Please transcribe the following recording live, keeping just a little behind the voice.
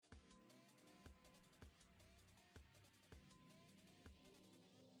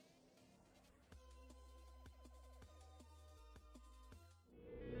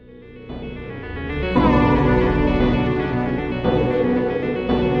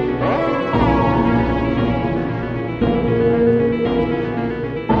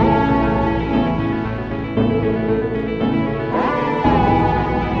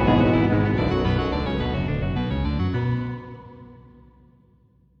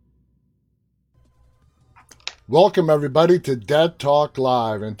Welcome, everybody, to Dead Talk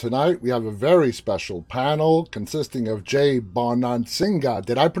Live. And tonight we have a very special panel consisting of Jay Bonansinga.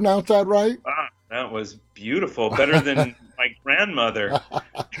 Did I pronounce that right? Ah, that was beautiful. Better than my grandmother.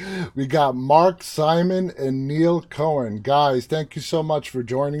 We got Mark Simon and Neil Cohen. Guys, thank you so much for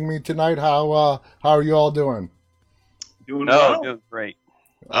joining me tonight. How are you all doing? Doing Oh, well. doing great.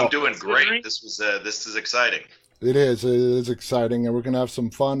 I'm Oh, doing Henry? great. This is exciting. it is exciting, and we're going to have some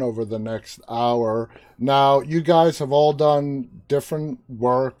fun over the next hour. Now, you guys have all done different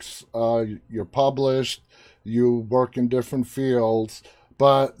works. You're published, you work in different fields,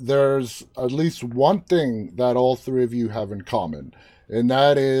 but there's at least one thing that all three of you have in common, and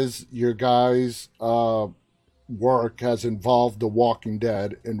that is your guys' work has involved The Walking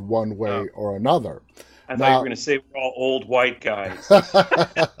Dead in one Oh, way or another. I thought you were Now, going to say we're all old white guys.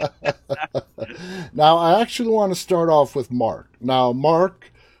 now, I actually want to start off with Mark. Now, Mark,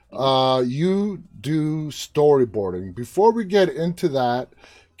 you do storyboarding. Before we get into that,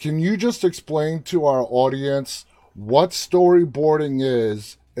 can you just explain to our audience what storyboarding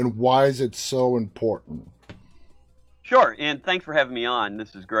is and why is it so important? Sure, and thanks for having me on.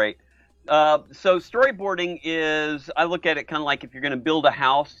 This is great. So storyboarding is, I look at it kind of like if you're going to build a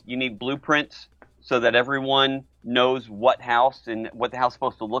house, you need blueprints so that everyone knows what house and what the house is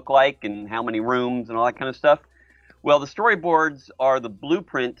supposed to look like and how many rooms and all that kind of stuff. Well, the storyboards are the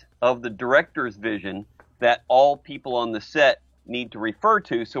blueprint of the director's vision that all people on the set need to refer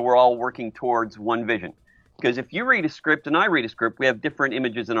to, so we're all working towards one vision. Because if you read a script and I read a script, we have different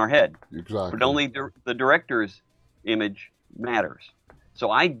images in our head, but Exactly. only the director's image matters. So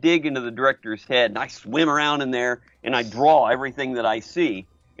I dig into the director's head and I swim around in there and I draw everything that I see.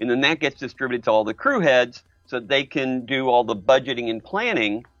 And then that gets distributed to all the crew heads so that they can do all the budgeting and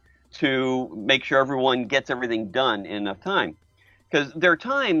planning to make sure everyone gets everything done in enough time. Because there are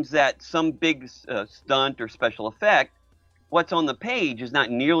times that some big stunt or special effect, what's on the page is not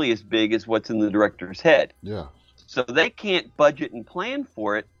nearly as big as what's in the director's head. Yeah. So they can't budget and plan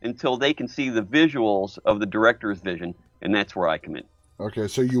for it until they can see the visuals of the director's vision, and that's where I come in. Okay,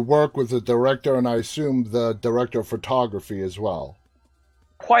 so you work with the director and I assume the director of photography as well.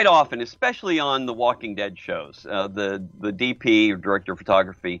 Quite often, especially on the Walking Dead shows, the DP or director of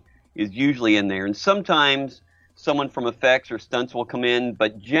photography is usually in there, and sometimes someone from effects or stunts will come in,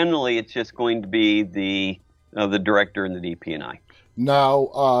 but generally it's just going to be the director and the DP and I.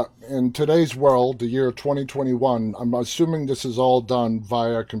 Now, in today's world, the year 2021, I'm assuming this is all done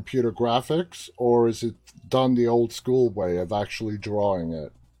via computer graphics, or is it done the old school way of actually drawing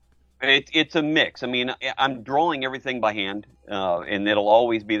it? It's a mix. I mean, I'm drawing everything by hand, and it'll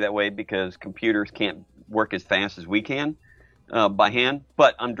always be that way because computers can't work as fast as we can by hand,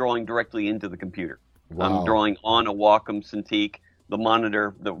 but I'm drawing directly into the computer. I'm Wow. drawing on a Wacom Cintiq, the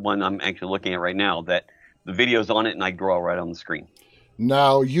monitor, the one I'm actually looking at right now, that the video's on it and I draw right on the screen.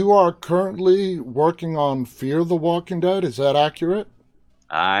 Now, you are currently working on Fear the Walking Dead. Is that accurate?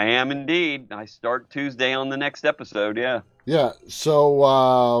 I am indeed. I start Tuesday on the next episode, yeah. Yeah, so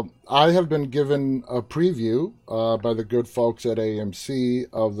I have been given a preview by the good folks at AMC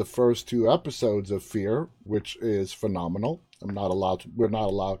of the first two episodes of Fear, which is phenomenal. We're not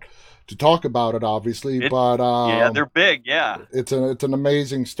allowed to talk about it, obviously, It, but yeah, they're big, yeah. it's an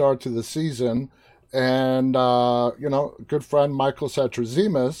amazing start to the season. And, good friend Michael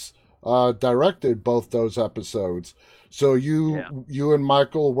Satrazemis directed both those episodes. So Yeah. you and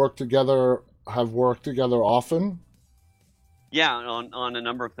Michael have worked together often? Yeah, on a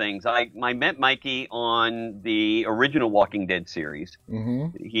number of things. I met Mikey on the original Walking Dead series. Hmm.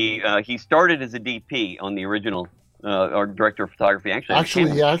 He started as a DP on the original, or director of photography. Actually, as a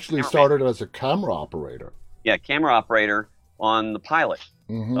Actually, he actually cameraman. started as a camera operator. Yeah, camera operator on the pilot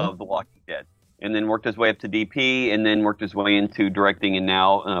Hmm. of The Walking Dead, and then worked his way up to DP, and then worked his way into directing and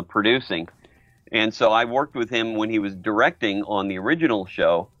now producing. And so I worked with him when he was directing on the original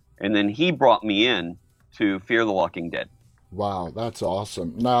show, and then he brought me in to Fear the Walking Dead. Wow, that's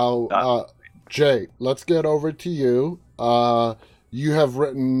awesome. Now, Uh, Jay, let's get over to you. You have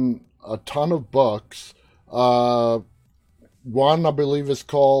written a ton of books. One, I believe, is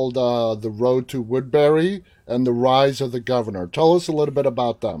called The Road to Woodbury and The Rise of the Governor. Tell us a little bit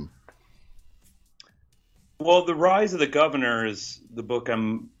about them. Well, The Rise of the Governor is the book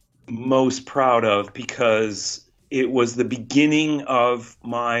I'm most proud of because it was the beginning of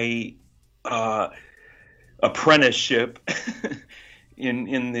my apprenticeship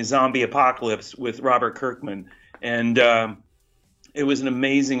in the zombie apocalypse with Robert Kirkman, and it was an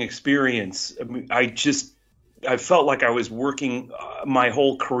amazing experience. I mean, I felt like I was working my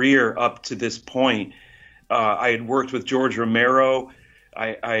whole career up to this point. I had worked with George Romero.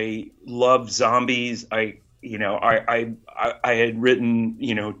 I love zombies. I I had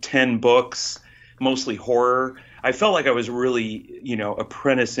written 10 books, mostly horror. I felt like I was really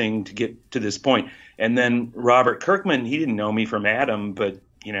apprenticing to get to this point. And then Robert Kirkman, he didn't know me from Adam, but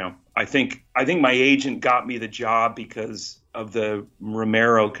I think my agent got me the job because of the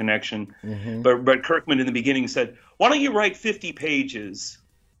Romero connection. Mm-hmm. But Kirkman in the beginning said, "Why don't you write 50 pages,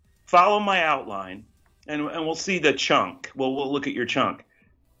 follow my outline, and we'll see the chunk. We'll look at your chunk."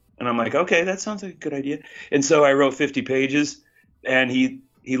 And I'm like, "Okay, that sounds like a good idea." And so I wrote 50 pages, and he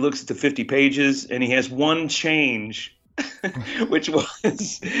looks at the 50 pages, and he has one change, which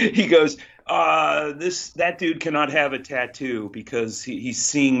was, he goes, that dude cannot have a tattoo because he's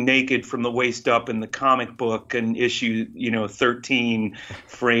seeing naked from the waist up in the comic book in issue 13,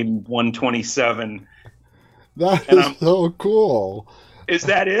 frame 127. That is so cool. Is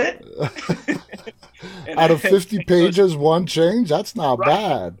that it? Out of 50 pages, one change? That's not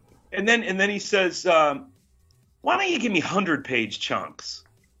bad. And then he says, "Why don't you give me 100-page chunks?"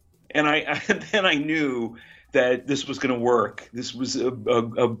 And then I knew that this was going to work. This was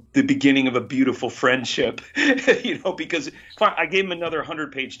the beginning of a beautiful friendship, because I gave him another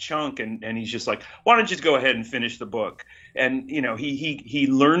 100-page chunk, and he's just like, "Why don't you just go ahead and finish the book?" And he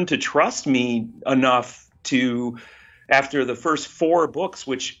learned to trust me enough to, after the first 4 books,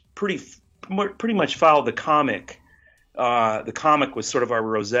 which pretty much followed the comic. The comic was sort of our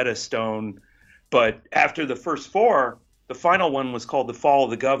Rosetta Stone, but after the first 4. The final one was called The Fall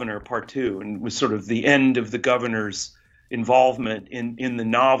of the Governor, Part 2, and was sort of the end of the governor's involvement in the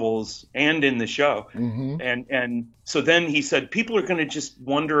novels and in the show. Mm-hmm. And so then he said, people are going to just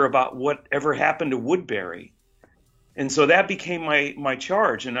wonder about whatever happened to Woodbury. And so that became my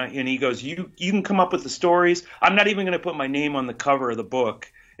charge. And he goes, you can come up with the stories. I'm not even going to put my name on the cover of the book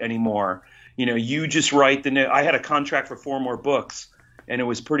anymore. You just write I had a contract for 4 more books, and it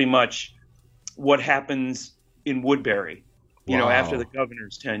was pretty much what happens in Woodbury, after the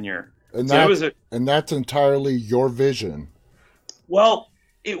governor's tenure. And so that's entirely your vision. Well,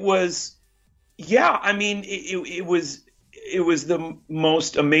 it was, yeah. I mean, it was the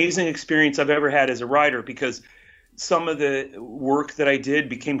most amazing experience I've ever had as a writer, because some of the work that I did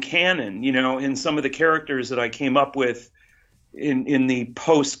became canon, and some of the characters that I came up with in the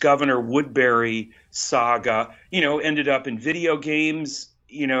post-Governor Woodbury saga, ended up in video games.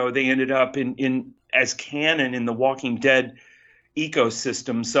 They ended up in as canon in the Walking Dead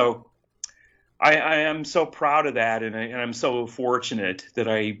ecosystem. So I am so proud of that, and I'm so fortunate that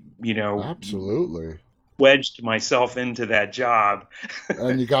I, absolutely wedged myself into that job.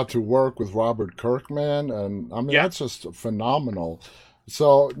 And you got to work with Robert Kirkman, and I mean, Yeah. That's just phenomenal.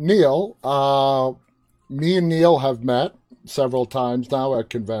 So Neil, me and Neil have met several times now at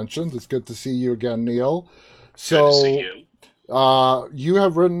conventions. It's good to see you again, Neil. So, Good to see you. You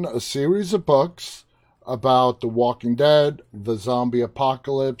have written a series of books about The Walking Dead, the zombie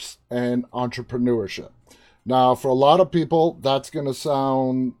apocalypse, and entrepreneurship. Now, for a lot of people, that's going to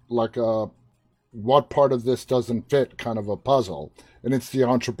sound like what part of this doesn't fit kind of a puzzle, and it's the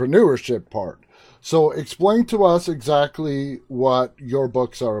entrepreneurship part. So explain to us exactly what your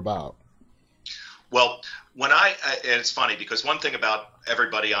books are about. Well, and it's funny because one thing about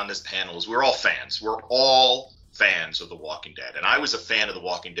everybody on this panel is we're all fans. We're all fans of The Walking Dead. And I was a fan of The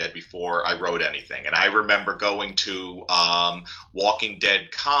Walking Dead before I wrote anything. And I remember going to Walking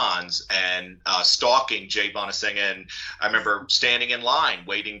Dead cons and stalking Jay Bonasinghe. And I remember standing in line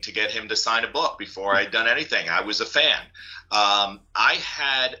waiting to get him to sign a book before I'd done anything. I was a fan. I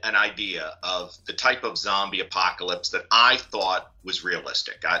had an idea of the type of zombie apocalypse that I thought was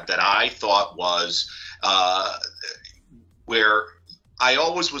realistic, that I thought was where I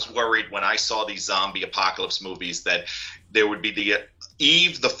always was worried when I saw these zombie apocalypse movies that there would be the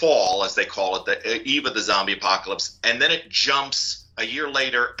eve, the fall, as they call it, the eve of the zombie apocalypse, and then it jumps a year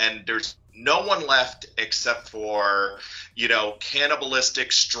later and there's no one left except for, cannibalistic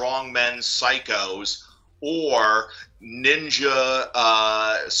strongmen psychos or ninja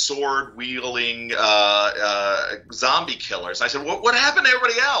sword-wielding zombie killers. I said, what happened to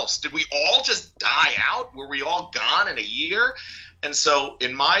everybody else? Did we all just die out? Were we all gone in a year? And so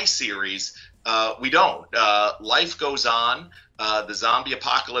in my series, we don't. Life goes on. The zombie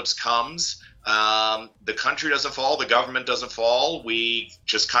apocalypse comes. The country doesn't fall. The government doesn't fall. We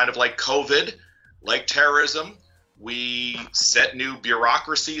just kind of like COVID, like terrorism. We set new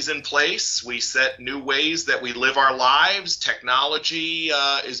bureaucracies in place. We set new ways that we live our lives. Technology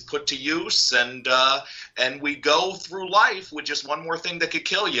is put to use, and we go through life with just one more thing that could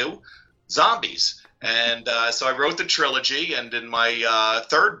kill you: zombies. And so I wrote the trilogy, and in my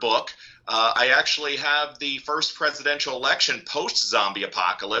third book, I actually have the first presidential election post-zombie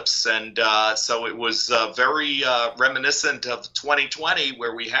apocalypse, and so it was very reminiscent of 2020,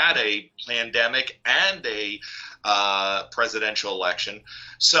 where we had a pandemic and a presidential election.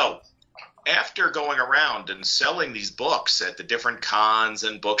 So after going around and selling these books at the different cons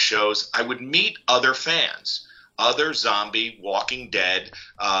and book shows, I would meet other fans, other zombie, Walking Dead,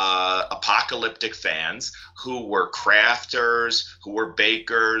 apocalyptic fans who were crafters, who were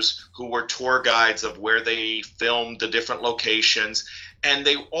bakers, who were tour guides of where they filmed the different locations. And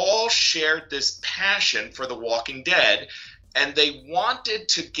they all shared this passion for The Walking Dead. And they wanted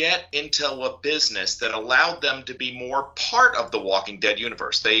to get into a business that allowed them to be more part of the Walking Dead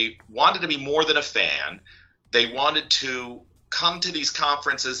universe. They wanted to be more than a fan. They wanted to come to these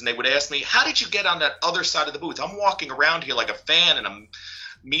conferences, and they would ask me, how did you get on that other side of the booth? I'm walking around here like a fan, and I'm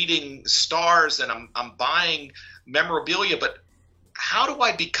meeting stars, and I'm buying memorabilia, but how do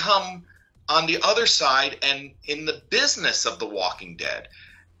I become on the other side and in the business of The Walking Dead?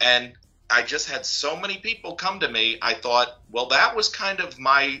 And I just had so many people come to me. I thought, well, that was kind of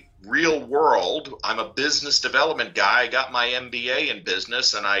my real world. I'm a business development guy. I got my MBA in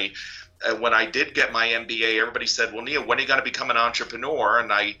business, and when I did get my MBA, everybody said, well, Neil, when are you going to become an entrepreneur?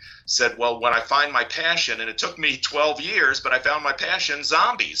 And I said, well, when I find my passion, and it took me 12 years, but I found my passion,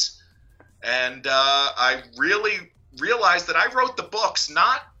 zombies. And I really realized that I wrote the books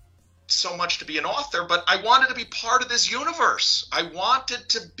not so much to be an author, but I wanted to be part of this universe. I wanted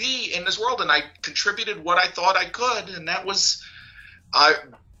to be in this world, and I contributed what I thought I could, and that was I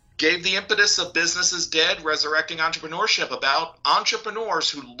gave the impetus of Business is Dead, Resurrecting Entrepreneurship, about entrepreneurs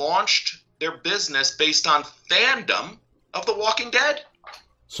who launched their business based on fandom of The Walking Dead.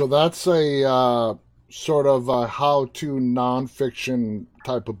 So that's a sort of a how-to nonfiction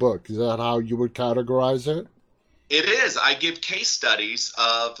type of book. Is that how you would categorize it? It is. I give case studies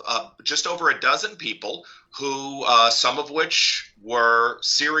of just over a dozen people who, some of which were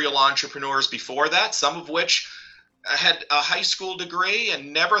serial entrepreneurs before that, some of which had a high school degree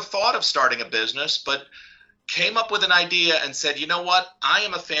and never thought of starting a business, but came up with an idea and said, you know what, I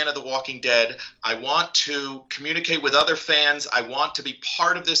am a fan of The Walking Dead. I want to communicate with other fans. I want to be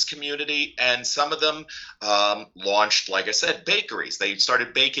part of this community. And some of them launched, like I said, bakeries. They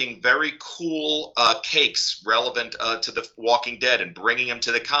started baking very cool cakes relevant to The Walking Dead and bringing them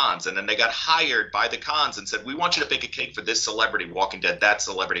to the cons. And then they got hired by the cons and said, we want you to bake a cake for this celebrity, Walking Dead, that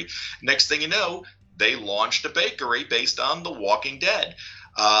celebrity. Next thing you know, they launched a bakery based on The Walking Dead.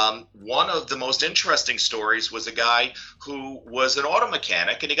 One of the most interesting stories was a guy who was an auto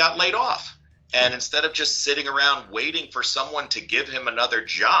mechanic, and he got laid off. And instead of just sitting around waiting for someone to give him another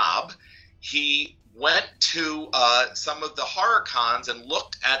job, he went to some of the horror cons and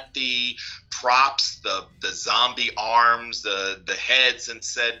looked at the props, the zombie arms, the heads, and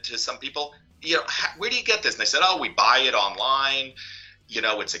said to some people, you know, where do you get this? And they said, oh, we buy it online. You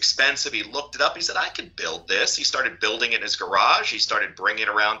know, it's expensive. He looked it up. He said, I could build this. He started building it in his garage. He started bringing it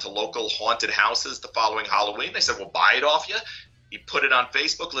around to local haunted houses the following Halloween. They said, well, buy it off you. He put it on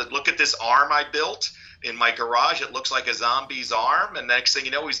Facebook. Look at this arm I built in my garage. It looks like a zombie's arm. And next thing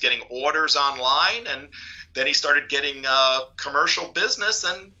you know, he's getting orders online. And then he started getting commercial business,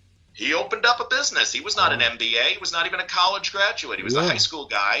 and he opened up a business. He was not an MBA. He was not even a college graduate. He was a high school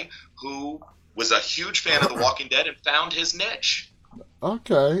guy who was a huge fan of The Walking Dead and found his niche.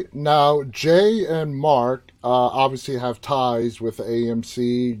 Okay. Now, Jay and Mark obviously have ties with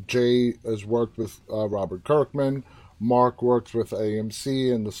AMC. Jay has worked with Robert Kirkman. Mark works with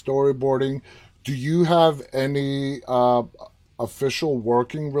AMC in the storyboarding. Do you have any official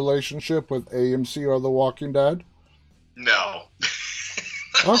working relationship with AMC or The Walking Dead? No.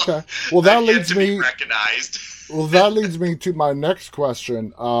 Okay. Well, that I've yet leads to me be recognized. Well, that leads me to my next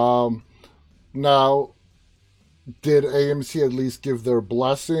question. Now, did AMC at least give their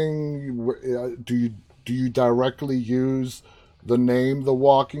blessing? Do you directly use the name The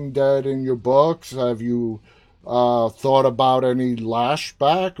Walking Dead in your books? Have you thought about any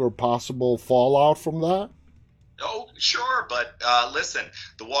lashback or possible fallout from that? Oh, sure, but listen,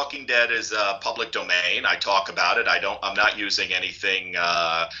 The Walking Dead is public domain. I talk about it. I'm not using anything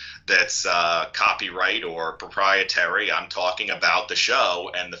that's copyright or proprietary. I'm talking about the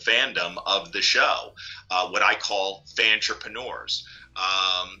show and the fandom of the show, what I call fantrepreneurs.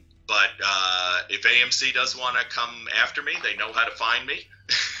 But if AMC does want to come after me, they know how to find me.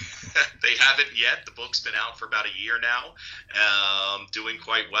 They haven't yet. The book's been out for about a year now, doing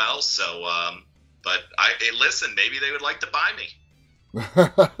quite well. So, but listen, maybe they would like to buy me.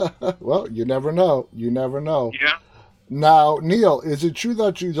 Well, you never know. You never know. Yeah. Now, Neil, is it true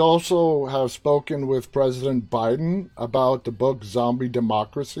that you also have spoken with President Biden about the book Zombie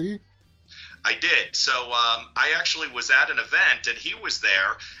Democracy? I did. So I actually was at an event, and he was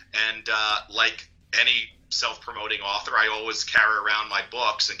there. And like any self-promoting author, I always carry around my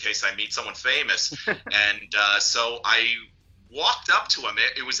books in case I meet someone famous. And so I walked up to him.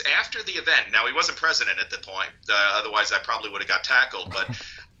 It was after the event. Now, he wasn't president at the point. Otherwise, I probably would have got tackled. But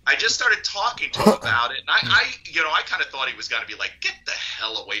I just started talking to him about it. And I kind of thought he was going to be like, get the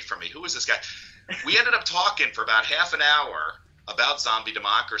hell away from me. Who is this guy? We ended up talking for about half an hour about zombie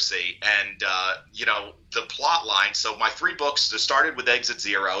democracy and, the plot line. So my 3 books started with Exit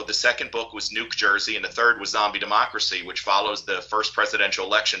Zero. The second book was Nuke Jersey, and the third was Zombie Democracy, which follows the first presidential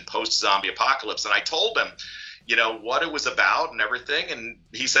election post-zombie apocalypse. And I told him, what it was about and everything. And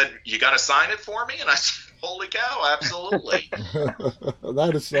he said, you got to sign it for me? And I said, holy cow, absolutely.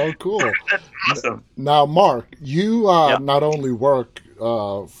 That is so cool. That's awesome. Now, Mark, you not only work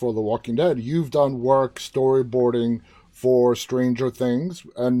for The Walking Dead, you've done work storyboarding for Stranger Things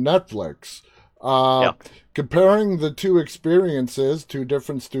and Netflix. Comparing the two experiences, 2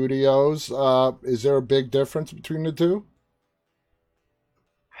 different studios, is there a big difference between the two?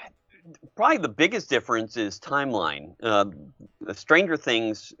 Probably the biggest difference is timeline. The Stranger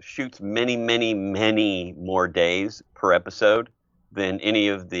Things shoots many, many, many more days per episode than any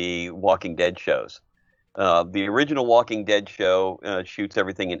of the Walking Dead shows. The original Walking Dead show shoots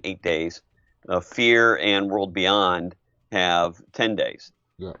everything in 8 days. Fear and World Beyond have 10 days.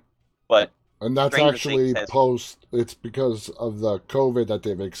 Yeah. And that's actually it's because of the COVID that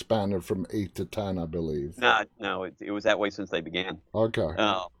they've expanded from 8 to 10, I believe. No, it was that way since they began. Okay.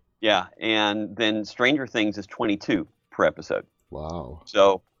 Yeah, and then Stranger Things is 22 per episode. Wow.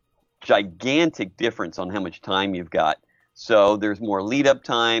 So gigantic difference on how much time you've got. So there's more lead-up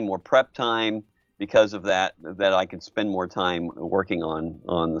time, more prep time. Because of that I can spend more time working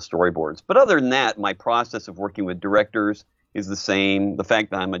on the storyboards. But other than that, my process of working with directors is the same. The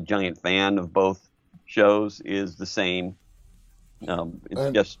fact that I'm a giant fan of both shows is the same.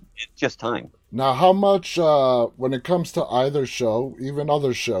 It's just time. Now, how much, when it comes to either show, even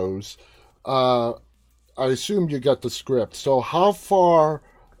other shows, I assume you get the script. So how far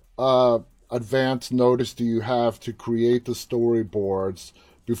advance notice do you have to create the storyboards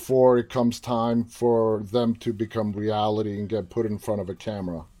before it comes time for them to become reality and get put in front of a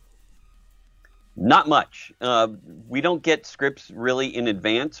camera? Not much. We don't get scripts really in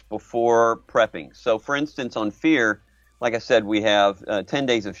advance before prepping. So, for instance, on Fear, like I said, we have 10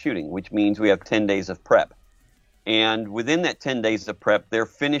 days of shooting, which means we have 10 days of prep. And within that 10 days of prep, they're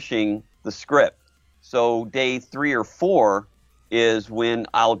finishing the script. So day 3 or 4 is when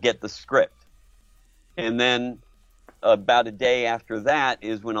I'll get the script. And then about a day after that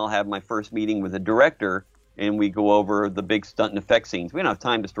is when I'll have my first meeting with the director, and we go over the big stunt and effect scenes. We don't have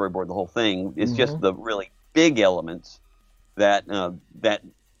time to storyboard the whole thing. It's just the really big elements that that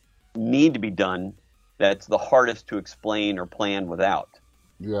need to be done. That's the hardest to explain or plan without.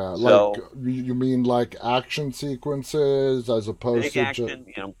 Yeah, so, like you mean like action sequences as opposed big to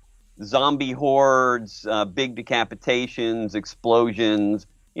action, zombie hordes, big decapitations, explosions,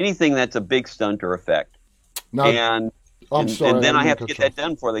 anything that's a big stunt or effect. Now, and then I have to get that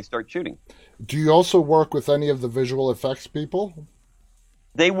done before they start shooting. Do you also work with any of the visual effects people?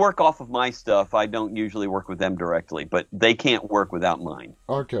 They work off of my stuff. I don't usually work with them directly, but they can't work without mine.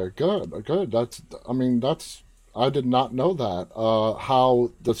 Okay, good. I did not know that.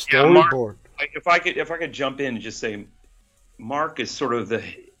 How the storyboard. Yeah, Mark, if I could jump in and just say, Mark is sort of the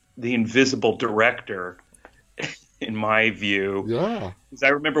invisible director, in my view. Yeah. Because I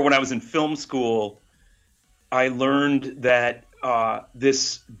remember when I was in film school, I learned that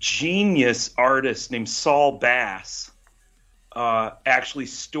this genius artist named Saul Bass actually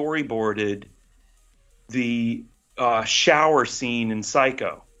storyboarded the shower scene in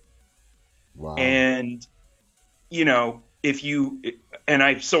Psycho. Wow. And I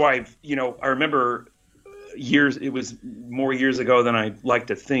remember it was more years ago than I like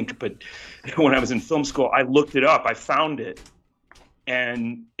to think, but when I was in film school, I looked it up, I found it,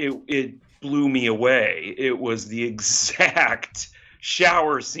 and it blew me away. It was the exact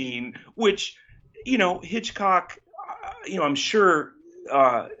shower scene, which, Hitchcock, I'm sure,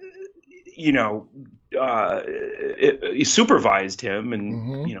 he supervised him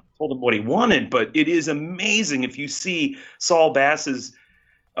and, told him what he wanted. But it is amazing if you see Saul Bass's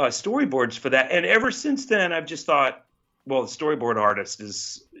storyboards for that. And ever since then, I've just thought, well, the storyboard artist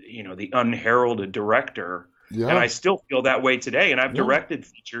is, the unheralded director. Yeah. And I still feel that way today. And I've directed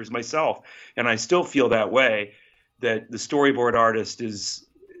features myself. And I still feel that way, that the storyboard artist is,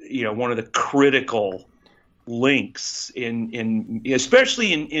 one of the critical links in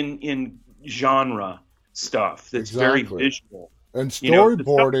especially in genre stuff that's very visual. And You know, the stuff that's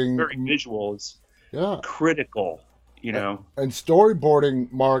storyboarding, very visual is yeah, critical. You know, and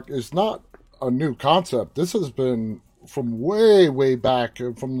storyboarding, Mark, is not a new concept. This has been from way, way back,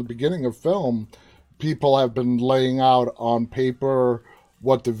 from the beginning of film. People have been laying out on paper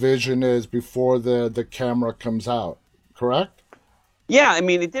what the vision is before the camera comes out. Correct? Yeah, I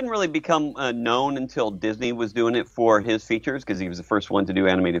mean, it didn't really become known until Disney was doing it for his features because he was the first one to do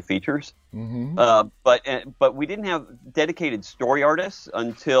animated features. Mm-hmm. But we didn't have dedicated story artists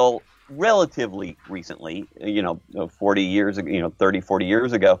until relatively recently, 40 years ago, 30, 40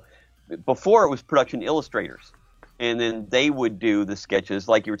 years ago. Before it was production illustrators. And then they would do the sketches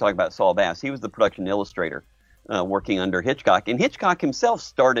like you were talking about Saul Bass. He was the production illustrator working under Hitchcock. And Hitchcock himself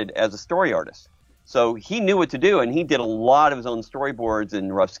started as a story artist. So he knew what to do, and he did a lot of his own storyboards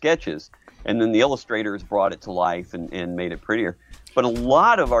and rough sketches. And then the illustrators brought it to life and made it prettier. But a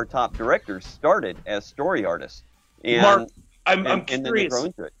lot of our top directors started as story artists. And, Mark, I'm and curious. then they grow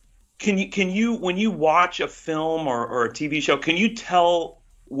into it. Can you when you watch a film or a TV show, can you tell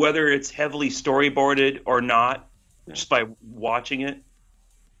whether it's heavily storyboarded or not just by watching it?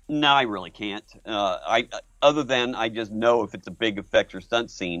 No, I really can't. Other than I just know if it's a big effects or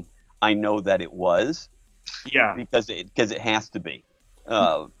stunt scene, I know that it was. Yeah. Because it has to be.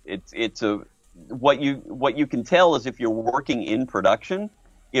 What you can tell is if you're working in production,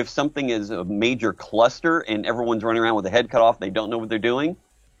 if something is a major cluster and everyone's running around with their head cut off, they don't know what they're doing,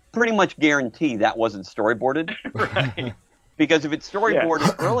 pretty much guarantee that wasn't storyboarded. Right. Because if it's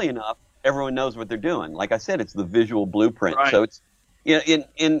storyboarded early enough, everyone knows what they're doing. Like I said, it's the visual blueprint. Right. So it's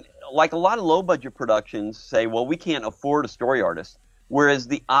in like a lot of low budget productions say, well, we can't afford a story artist, whereas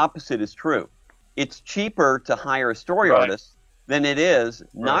the opposite is true. It's cheaper to hire a story artist than it is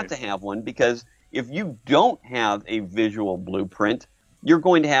not to have one, because if you don't have a visual blueprint, you're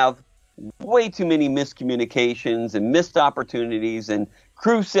going to have way too many miscommunications and missed opportunities and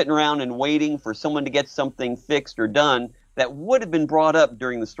crew sitting around and waiting for someone to get something fixed or done that would have been brought up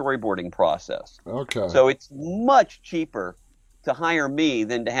during the storyboarding process. Okay. So it's much cheaper to hire me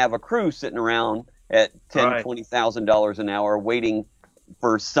than to have a crew sitting around at $10,000, $20,000 an hour waiting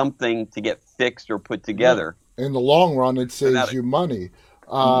for something to get fixed or put together. In the long run, it saves you money.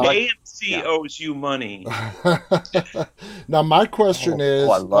 AMC owes you money. Now, my question is,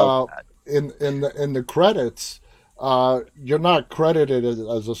 I love that. in the credits, you're not credited as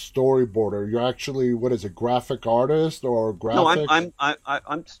a storyboarder. You're actually, what is it, graphic artist or graphic? No,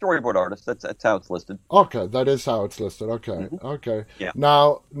 I'm storyboard artist. That's how it's listed. Okay, that is how it's listed. Okay, Mm-hmm. okay. Yeah.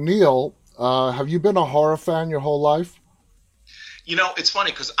 Now, Neil, have you been a horror fan your whole life? You know, it's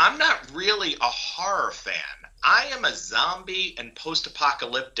funny because I'm not really a horror fan. I am a zombie and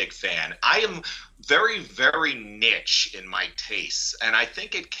post-apocalyptic fan. I am very, very niche in my tastes. And I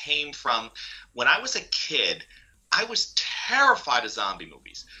think it came from when I was a kid, I was terrified of zombie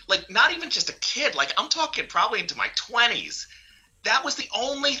movies. Like, not even just a kid. Like, I'm talking probably into my 20s. That was the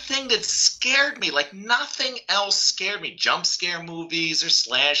only thing that scared me. Like, nothing else scared me. Jump scare movies or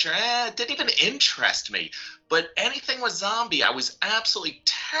slasher, it didn't even interest me. But anything with zombie, I was absolutely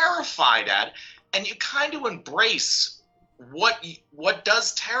terrified at. And you kind of embrace what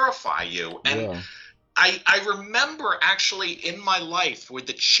does terrify you. And Yeah. I remember actually in my life where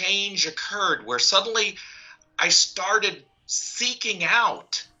the change occurred, where suddenly I started seeking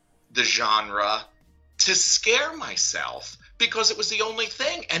out the genre to scare myself because it was the only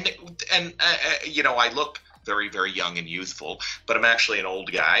thing. And I look very, very young and youthful, but I'm actually an old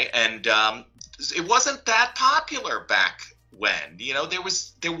guy. And it wasn't that popular back when, there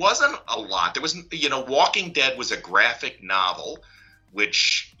wasn't a lot. There was, Walking Dead was a graphic novel,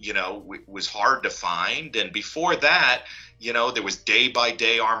 which, was hard to find. And before that, there was Day by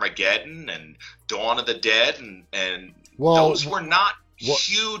Day Armageddon and Dawn of the Dead. And those were not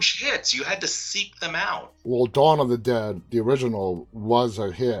huge hits. You had to seek them out. Well, Dawn of the Dead, the original, was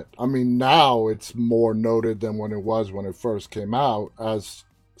a hit. I mean, now it's more noted than when it was when it first came out, as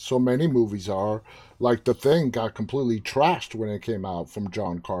so many movies are. Like The Thing got completely trashed when it came out from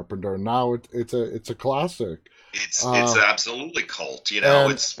John Carpenter. Now it's a classic. It's absolutely cult.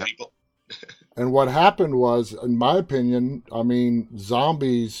 It's people. And what happened was, in my opinion, I mean,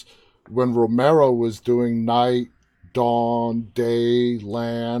 zombies, when Romero was doing Night, Dawn, Day,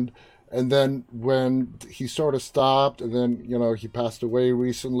 Land, and then when he sort of stopped, and then, he passed away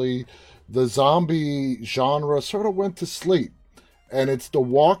recently, the zombie genre sort of went to sleep. And it's The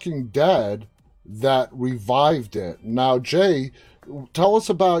Walking Dead that revived it. Now, Jay, tell us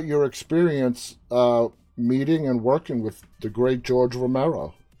about your experience meeting and working with the great George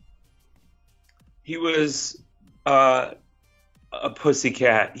Romero. He was a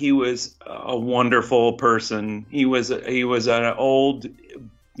pussycat. He was a wonderful person. He was an old,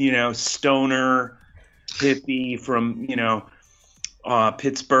 stoner hippie from,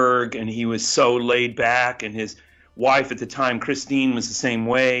 Pittsburgh, and he was so laid back. And his wife at the time, Christine, was the same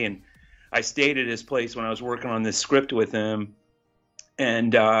way. And I stayed at his place when I was working on this script with him,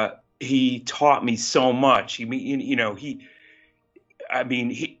 and he taught me so much.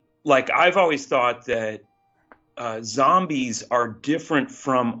 I've always thought that zombies are different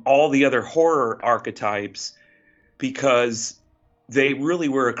from all the other horror archetypes because they really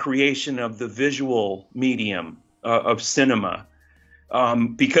were a creation of the visual medium of cinema.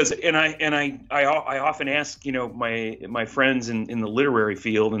 Because I often ask my friends in the literary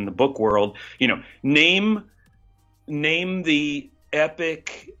field, in the book world, name the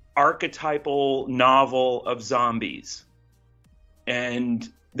epic archetypal novel of zombies, and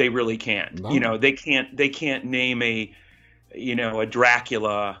they really can't. No. They can't name a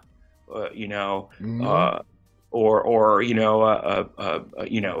Dracula, or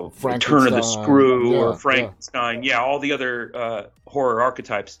Return of the Screw, or Frankenstein. Yeah, all the other horror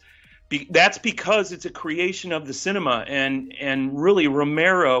archetypes. That's because it's a creation of the cinema, and really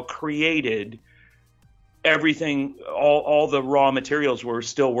Romero created everything, all the raw materials we're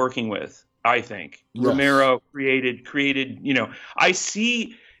still working with. I think Romero created. I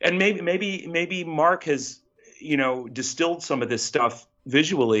see, and maybe Mark has distilled some of this stuff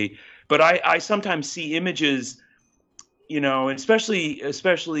visually, but I sometimes see images, especially in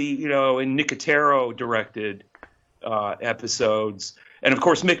Nicotero directed episodes, and of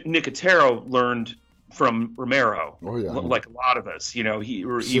course Nicotero learned from Romero, like a lot of us. He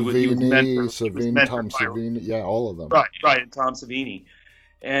was mentored Tom Savini, yeah, all of them. Right, and Tom Savini.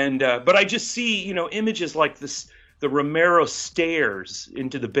 And but I just see images like this, the Romero stairs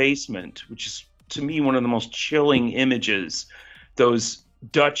into the basement, which is to me one of the most chilling images. Those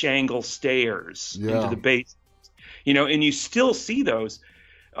Dutch angle stairs into the basement, and you still see those.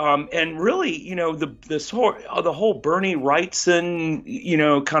 And really, the whole Bernie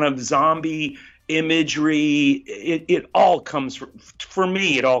Wrightson, kind of zombie imagery, it all comes for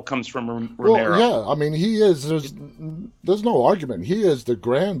me. It all comes from Romero. Well, yeah, I mean, he is. There's no argument. He is the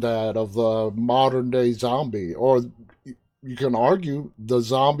granddad of the modern day zombie, or you can argue the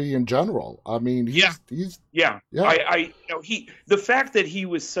zombie in general. I mean, the fact that he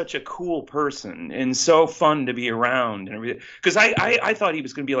was such a cool person and so fun to be around and everything. Because I thought he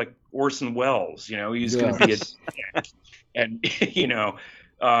was going to be like Orson Welles. He was going to be and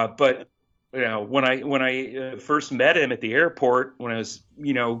but. When I first met him at the airport, when I was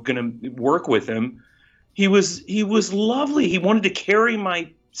going to work with him, he was lovely. He wanted to carry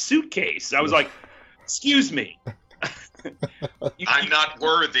my suitcase. I was like, "Excuse me, I'm not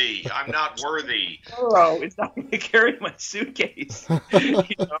worthy. I'm not worthy." Oh, it's not going to carry my suitcase.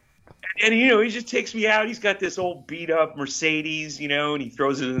 And he just takes me out. He's got this old beat up Mercedes, and he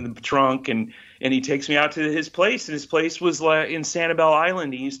throws it in the trunk, and he takes me out to his place. And his place was in Sanibel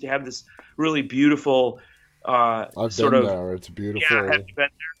Island. He used to have this really beautiful I've been there. It's beautiful. Yeah, have you been there?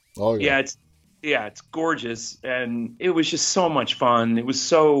 Oh yeah. It's gorgeous, and it was just so much fun. It was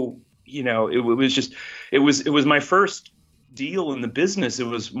so it was my first deal in the business. It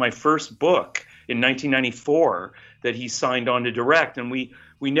was my first book in 1994 that he signed on to direct, and we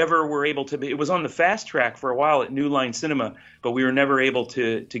never were able to. It was on the fast track for a while at New Line Cinema, but we were never able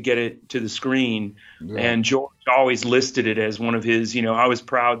to get it to the screen. Yeah. And George always listed it as one of his. I was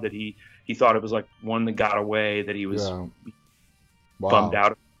proud that he thought it was like one that got away, that he was bummed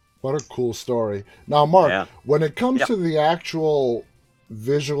out. What a cool story. Now, Mark, when it comes to the actual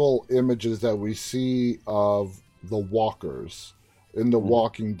visual images that we see of the walkers in The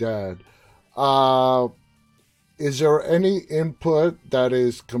Walking Dead, is there any input that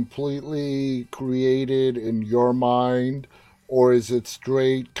is completely created in your mind, or is it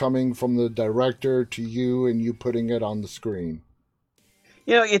straight coming from the director to you and you putting it on the screen?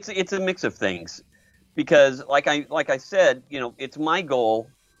 It's a mix of things, because like I said, it's my goal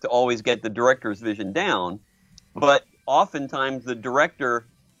to always get the director's vision down, but oftentimes the director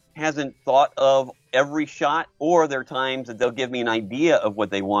hasn't thought of every shot, or there are times that they'll give me an idea of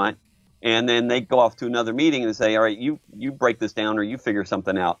what they want, and then they go off to another meeting and say, all right, you break this down, or you figure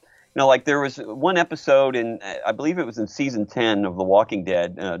something out. Like there was one episode I believe it was in season 10 of The Walking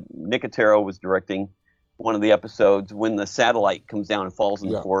Dead. Nicotero was directing one of the episodes when the satellite comes down and falls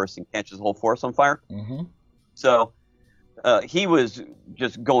in the forest and catches the whole forest on fire. Mm-hmm. So he was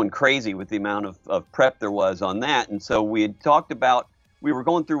just going crazy with the amount of prep there was on that. And so we had talked about, we were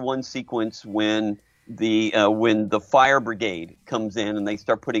going through one sequence when the fire brigade comes in and they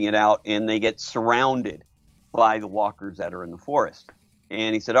start putting it out and they get surrounded by the walkers that are in the forest.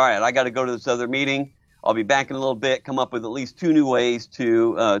 And he said, all right, I got to go to this other meeting. I'll be back in a little bit, come up with at least 2 new ways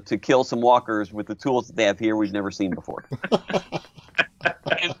to kill some walkers with the tools that they have here we've never seen before.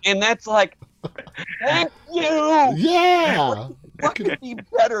 and that's like, thank you! Yeah! What could be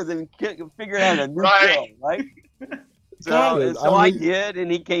better than figuring out a new kill, right? Got So it. I did,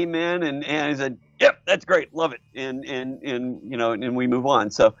 and he came in and he said, "Yep, that's great, love it," and we move on.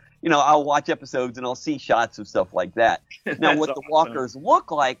 So I'll watch episodes and I'll see shots of stuff like that. Now, what the walkers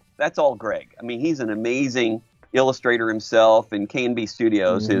look like, that's all Greg. I mean, he's an amazing illustrator himself, and K&B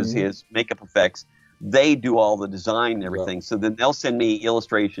Studios, his makeup effects, they do all the design and everything. Yeah. So then they'll send me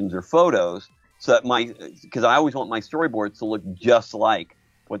illustrations or photos, so that because I always want my storyboards to look just like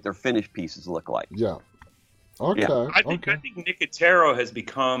what their finished pieces look like. Yeah. Okay. Yeah. I think Nicotero has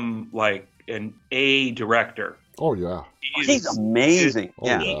become like an A director. Oh yeah. He's amazing.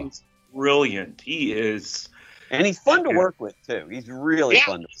 He's brilliant. He is, and he's fun to work with too. He's really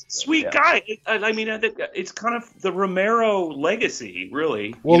fun to work with. Sweet guy. I mean, it's kind of the Romero legacy,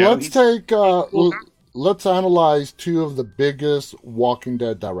 really. Well, let's analyze 2 of the biggest Walking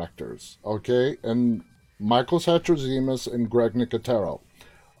Dead directors, okay? And Michael Satrazemis and Greg Nicotero.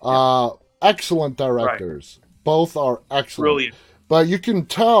 Excellent directors. Right. Both are excellent. Brilliant. But you can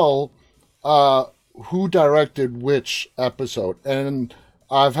tell who directed which episode. And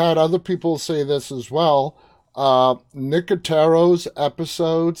I've had other people say this as well. Nicotero's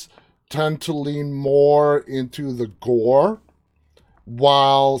episodes tend to lean more into the gore,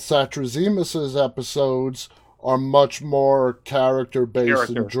 while Satrazemis's episodes are much more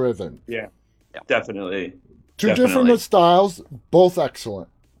character-based and driven. Yeah, definitely. 2 different styles, both excellent.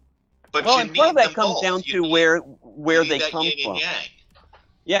 But and part of that comes down to where they come from.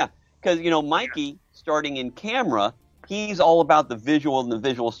 Yeah, because Mikey, starting in camera, he's all about the visual and the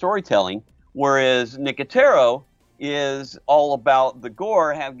visual storytelling, whereas Nicotero is all about the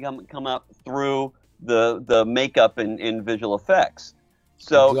gore having come up through the makeup and visual effects.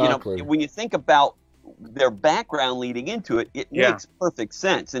 So exactly. When you think about their background leading into it, it makes perfect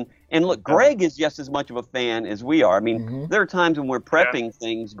sense. And look, Greg is just as much of a fan as we are. I mean, there are times when we're prepping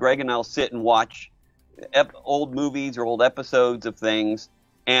things, Greg and I'll sit and watch old movies or old episodes of things,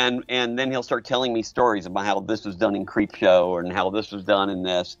 and then he'll start telling me stories about how this was done in Creepshow and how this was done in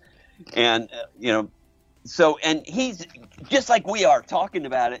this. And, so, and he's just like we are talking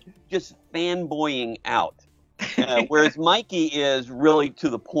about it, just fanboying out. Whereas Mikey is really to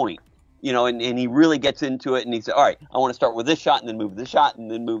the point. And he really gets into it, and he said, all right, I want to start with this shot and then move to this shot and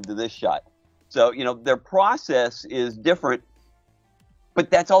then move to this shot. So, their process is different,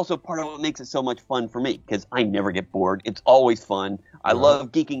 but that's also part of what makes it so much fun for me, because I never get bored. It's always fun. I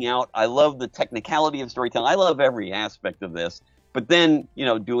love geeking out. I love the technicality of storytelling. I love every aspect of this. But then,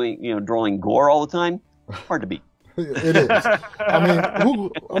 drawing gore all the time, hard to beat. It is.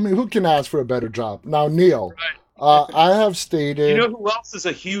 Who can ask for a better job? Now, Neil. Right. I have stated. Who else is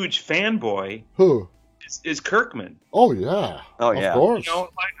a huge fanboy? Who is Kirkman? Oh yeah, of course.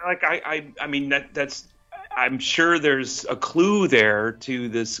 I mean that's. I'm sure there's a clue there to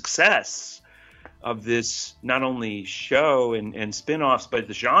the success of this, not only show and spin-offs, but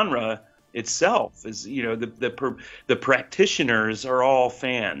the genre itself. Is the practitioners are all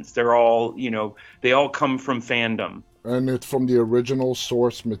fans. They're all they all come from fandom. And it's from the original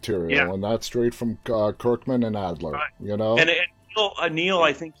source material, and that's straight from Kirkman and Adler, And Neil,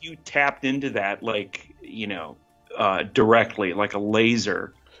 I think you tapped into that, directly, like a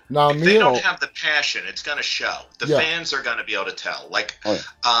laser. Now, if they don't have the passion, it's going to show. The fans are going to be able to tell.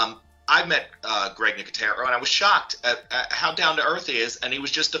 I met Greg Nicotero, and I was shocked at how down to earth he is, and he was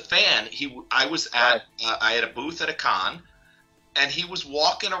just a fan. I had a booth at a con. And he was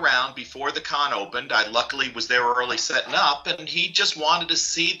walking around before the con opened. I luckily was there early setting up, and he just wanted to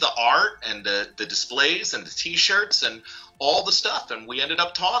see the art and the displays and the T-shirts and all the stuff. And we ended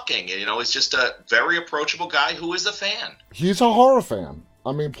up talking. He's just a very approachable guy who is a fan. He's a horror fan.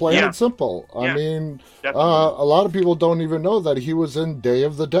 I mean, plain and simple. I mean, a lot of people don't even know that he was in Day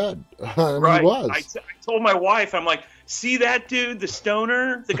of the Dead. Right. He was. I told my wife, I'm like, see that dude, the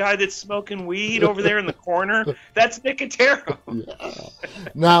stoner, the guy that's smoking weed over there in the corner? That's Nicotero. Yeah.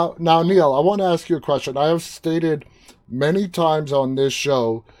 Now, Neil, I want to ask you a question. I have stated many times on this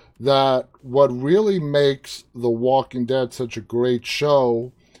show that what really makes The Walking Dead such a great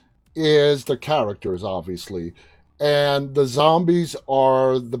show is the characters, obviously. And the zombies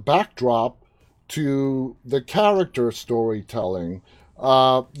are the backdrop to the character storytelling.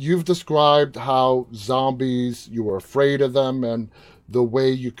 You've described how zombies, you were afraid of them, and the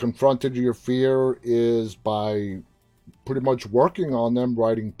way you confronted your fear is by pretty much working on them,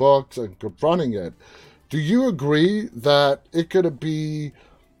 writing books, and confronting it. Do you agree that it could be,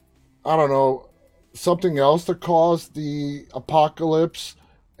 I don't know, something else that caused the apocalypse,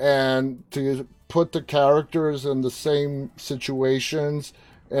 and to put the characters in the same situations,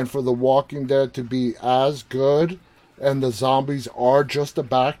 and for The Walking Dead to be as good and the zombies are just a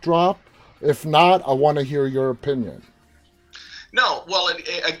backdrop? If not, I want to hear your opinion. No, well,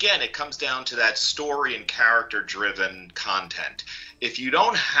 again, it comes down to that story and character-driven content. If you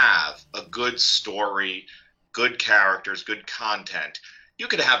don't have a good story, good characters, good content, you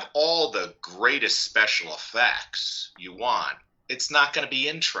could have all the greatest special effects you want. It's not going to be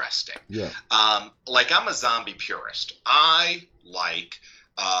interesting. Yeah. Like, I'm a zombie purist. I like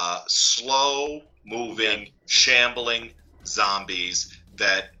slow-moving, shambling zombies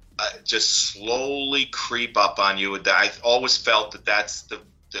that just slowly creep up on you. I always felt that that's the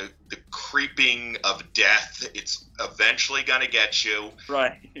creeping of death. It's eventually going to get you.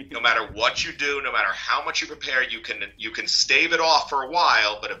 Right. No matter what you do, no matter how much you prepare, you can stave it off for a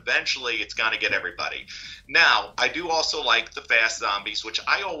while, but eventually it's going to get everybody. Now, I do also like the fast zombies, which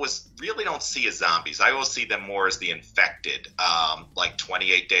I always really don't see as zombies. I always see them more as the infected, like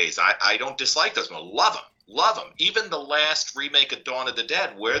 28 Days. I don't dislike those. I love them. Love them. Even the last remake of Dawn of the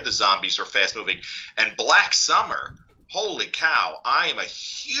Dead, where the zombies are fast moving, and Black Summer. Holy cow! I am a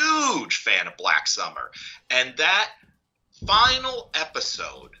huge fan of Black Summer, and that final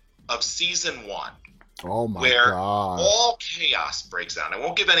episode of season 1, Oh my where God! all chaos breaks out. I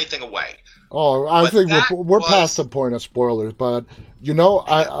won't give anything away. Oh, I But think that we're was- past the point of spoilers, but I'm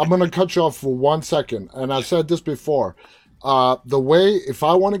going to cut you off for 1 second, and I've said this before. The way, if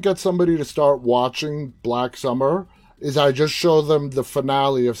I want to get somebody to start watching Black Summer, is I just show them the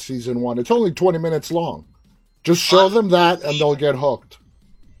finale of season 1. It's only 20 minutes long. Just show them that, and they'll get hooked.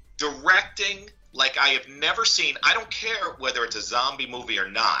 Directing like I have never seen. I don't care whether it's a zombie movie or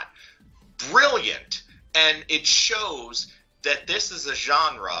not. Brilliant. And it shows that this is a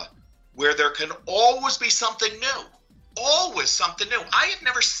genre where there can always be something new. Always something new. I have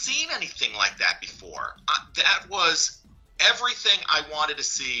never seen anything like that before. That was everything I wanted to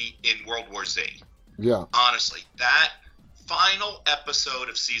see in World War Z. Yeah. Honestly, that final episode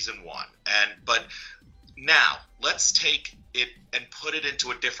of season 1. But now let's take it and put it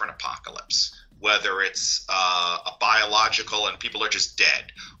into a different apocalypse. Whether it's a biological and people are just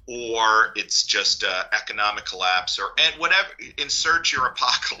dead, or it's just economic collapse, and whatever. Insert your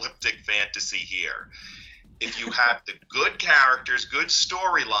apocalyptic fantasy here. If you have the good characters, good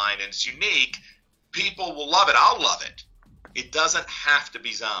storyline, and it's unique, people will love it. I'll love it. It doesn't have to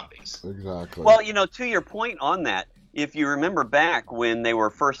be zombies. Exactly. Well, to your point on that, if you remember back when they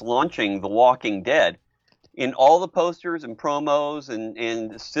were first launching The Walking Dead, in all the posters and promos and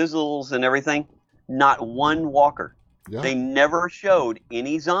sizzles and everything, not one walker. Yeah. They never showed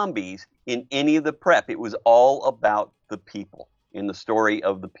any zombies in any of the prep. It was all about the people, in the story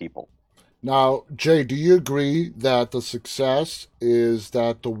of the people. Now, Jay, do you agree that the success is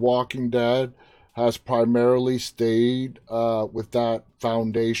that The Walking Dead has primarily stayed with that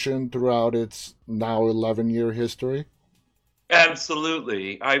foundation throughout its now 11-year history?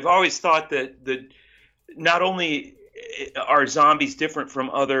 Absolutely. I've always thought that not only are zombies different from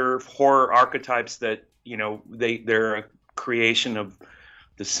other horror archetypes that they're a creation of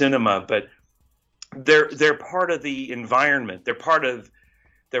the cinema, but they're part of the environment. They're part of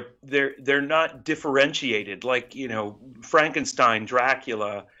they're not differentiated like Frankenstein,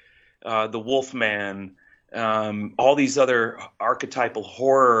 Dracula, the Wolfman, all these other archetypal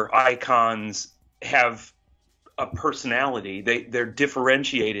horror icons have a personality. They're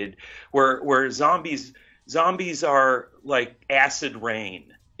differentiated. Where zombies are like acid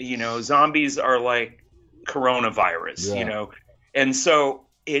rain. Zombies are like coronavirus. Yeah. And so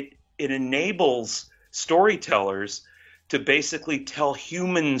it enables storytellers to basically tell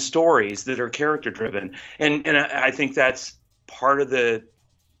human stories that are character driven, and I think that's part of the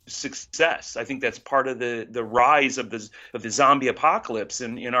success. I think that's part of the rise of the zombie apocalypse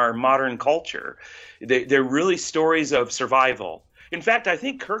in our modern culture. They're really stories of survival. In fact, I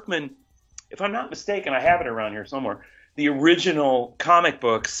think Kirkman, if I'm not mistaken, I have it around here somewhere, the original comic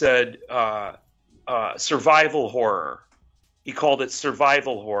book said survival horror. He called it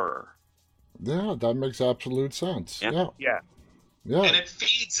survival horror. Yeah, that makes absolute sense. Yeah. Yeah. And it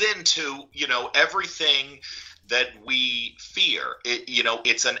feeds into, everything that we fear.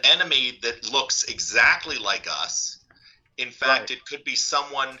 It's an enemy that looks exactly like us. In fact, Right. It could be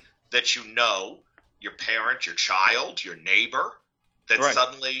someone that your parent, your child, your neighbor, that Right.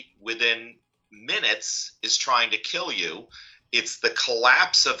 suddenly within minutes is trying to kill you. It's the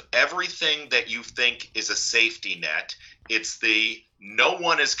collapse of everything that you think is a safety net. It's the no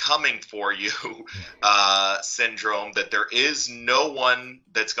one is coming for you syndrome, that there is no one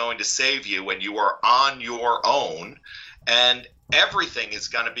that's going to save you when you are on your own, and everything is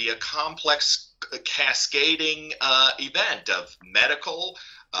going to be a complex cascading event of medical,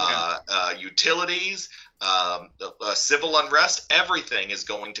 utilities, civil unrest. Everything is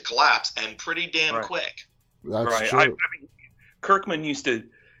going to collapse, and pretty damn quick. That's true. I mean, Kirkman used to,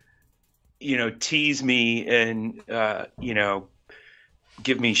 tease me and,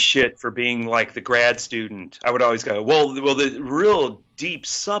 give me shit for being like the grad student. I would always go, well, the real deep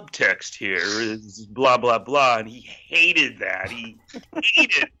subtext here is blah, blah, blah. And he hated that. He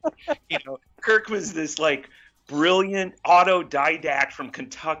hated, Kirkman's this like brilliant autodidact from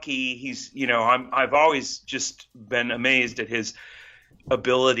Kentucky. He's, I've always just been amazed at his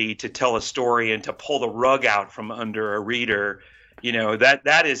ability to tell a story and to pull the rug out from under a reader.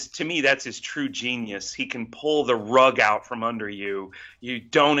 That is, to me, that's his true genius. He can pull the rug out from under you. You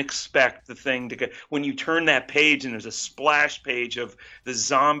don't expect the thing to get, when you turn that page and there's a splash page of the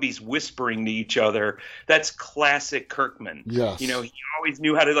zombies whispering to each other. That's classic Kirkman. Yes. He always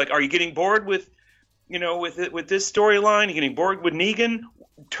knew how to, like, are you getting bored with this storyline? Are you getting bored with Negan?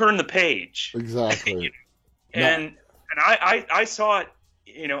 Turn the page. Exactly. And I saw it,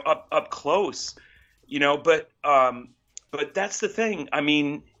 up close, but that's the thing. I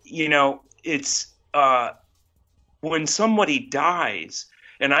mean, it's when somebody dies,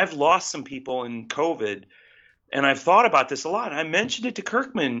 and I've lost some people in COVID, and I've thought about this a lot. I mentioned it to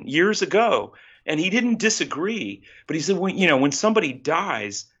Kirkman years ago, and he didn't disagree. But he said, when somebody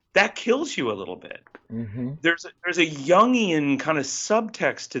dies, that kills you a little bit. Mm-hmm. There's a Jungian kind of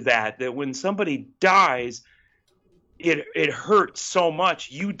subtext to that when somebody dies, it hurts so much,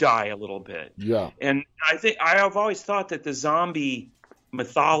 you die a little bit. Yeah. And I think I've always thought that the zombie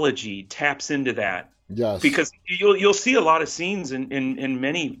mythology taps into that. Yes. Because you'll see a lot of scenes in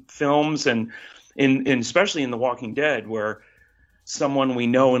many films and especially in The Walking Dead where someone we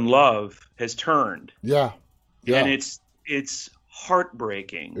know and love has turned. Yeah. Yeah. And it's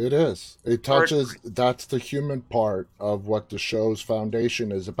heartbreaking. It is. It touches, that's the human part of what the show's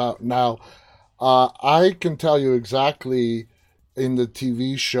foundation is about. Now, I can tell you exactly in the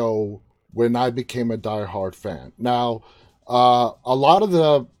TV show when I became a diehard fan. Now, a lot of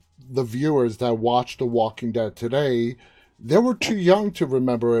the viewers that watch The Walking Dead today, they were too young to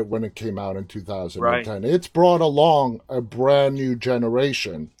remember it when it came out in 2010. Right. It's brought along a brand new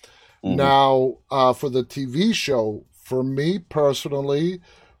generation. Mm-hmm. Now, for the TV show, for me personally,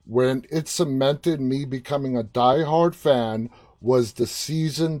 when it cemented me becoming a diehard fan was the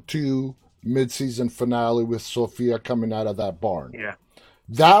season 2 mid-season finale with Sophia coming out of that barn. Yeah.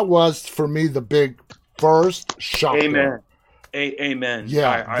 That was, for me, the big first shocker. Amen. Amen.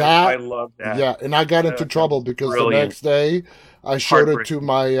 Yeah. I love that. Yeah, and I got into trouble because brilliant. The next day I showed it to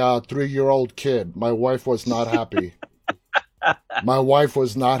my 3-year-old kid. My wife was not happy. My wife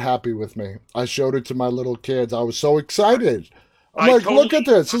was not happy with me. I showed it to my little kids. I was so excited. I'm like, look at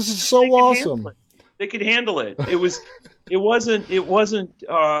this. This is so awesome. They could handle it. It wasn't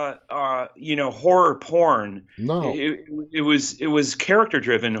horror porn. No. It was character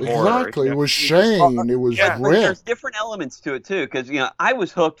driven horror. Exactly. It was Shane. It was Rick. There's different elements to it too, because I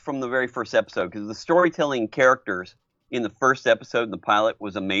was hooked from the very first episode because the storytelling characters in the first episode in the pilot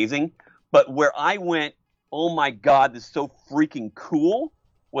was amazing. But where I went, oh my God, this is so freaking cool,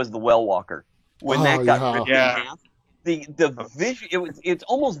 was the Well Walker. When that got ripped in half. The visual, it's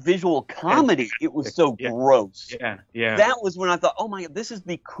almost visual comedy. It was so gross. Yeah. That was when I thought, oh my God, this is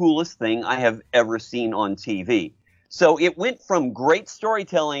the coolest thing I have ever seen on TV. So it went from great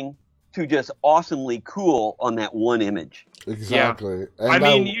storytelling to just awesomely cool on that one image. Exactly. Yeah. I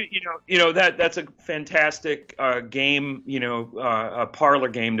mean, that's a fantastic game, a parlor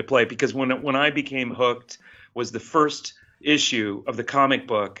game to play, because when I became hooked was the first issue of the comic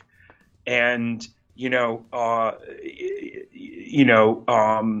book, and the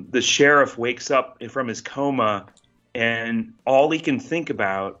sheriff wakes up from his coma, and all he can think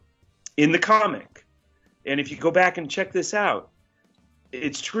about in the comic, and if you go back and check this out,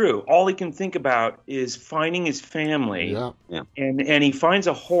 it's true. All he can think about is finding his family. Yeah. And he finds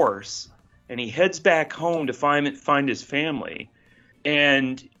a horse, and he heads back home to find his family,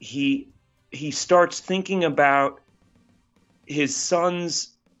 and he starts thinking about his son's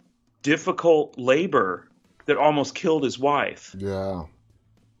difficult labor that almost killed his wife. Yeah.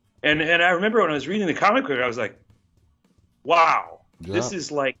 And I remember when I was reading the comic book, I was like, wow, this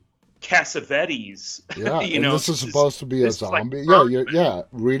is like Cassavetes. Yeah, and this is supposed to be a zombie. Like,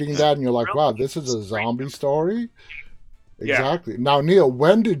 reading that and you're like, wow, this is a zombie story? Exactly. Now, Neil,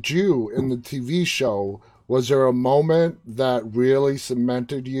 when did you, in the TV show, Was there a moment that really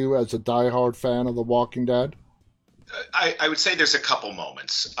cemented you as a diehard fan of The Walking Dead? I would say there's a couple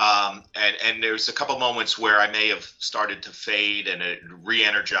moments, and there's a couple moments where I may have started to fade, and it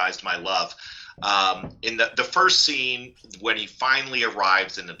re-energized my love. In the first scene when he finally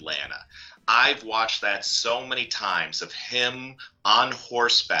arrives in Atlanta, I've watched that so many times of him on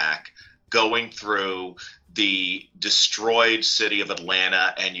horseback going through the destroyed city of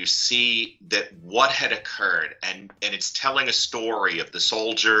Atlanta, and you see that what had occurred, and it's telling a story of the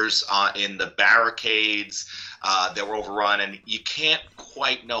soldiers in the barricades that were overrun, and you can't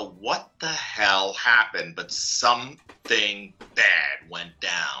quite know what the hell happened, but something bad went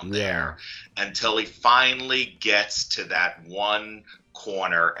down there until he finally gets to that one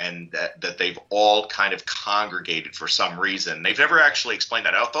corner, and that they've all kind of congregated for some reason. They've never actually explained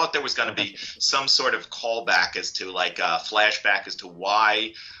that. I thought there was going to be some sort of callback as to, like a flashback as to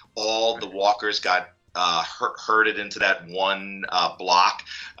why all the walkers got herded into that one block,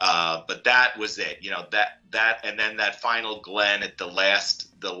 but that was it. You know, that and then that final Glenn at the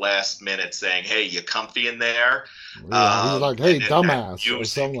last minute saying, "Hey, you comfy in there?" Yeah, he was like, "Hey, dumbass," or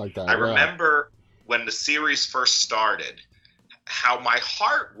something like that. I remember when the series first started, how my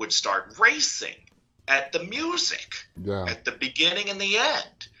heart would start racing at the music, at the beginning and the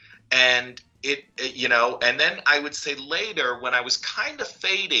end. And it, you know, and then I would say later, when I was kind of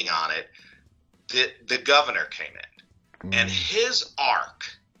fading on it, the governor came in, and his arc,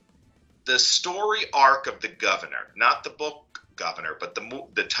 the story arc of the governor, not the book Governor, but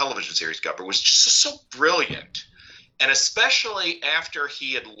the television series Governor, was just so brilliant. And especially after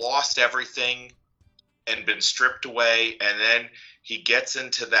he had lost everything and been stripped away, and then he gets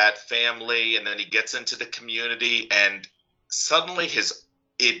into that family, and then he gets into the community, and suddenly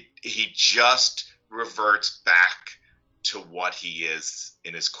he just reverts back to what he is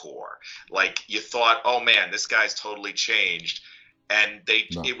in his core. Like, you thought, oh man, this guy's totally changed, and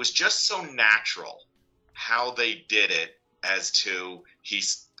it was just so natural how they did it, as to he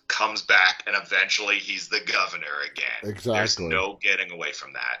comes back and eventually he's the governor again. Exactly. There's no getting away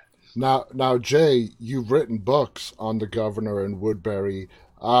from that. Now, Jay, you've written books on the governor and Woodbury.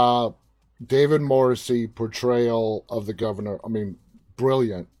 David Morrissey portrayal of the governor, I mean,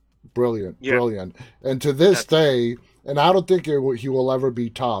 brilliant. And to this day, and I don't think he will ever be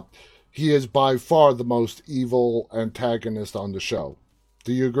topped, he is by far the most evil antagonist on the show.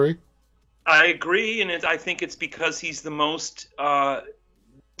 Do you agree? I agree, and I think it's because he's the most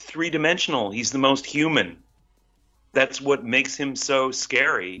three-dimensional. He's the most human. That's what makes him so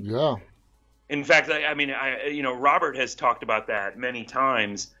scary. Yeah. In fact, I mean, Robert has talked about that many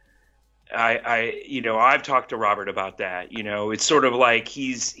times. I've talked to Robert about that. You know, it's sort of like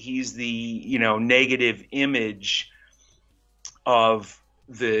he's the negative image of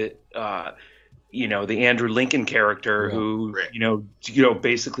the the Andrew Lincoln character who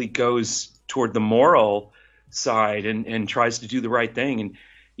basically goes toward the moral side and tries to do the right thing, and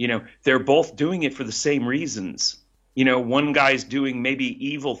they're both doing it for the same reasons. One guy's doing maybe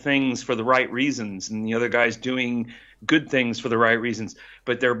evil things for the right reasons, and the other guy's doing good things for the right reasons,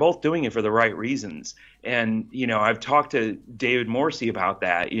 but they're both doing it for the right reasons. And, I've talked to David Morrissey about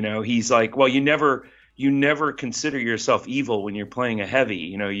that. He's like, well, you never consider yourself evil when you're playing a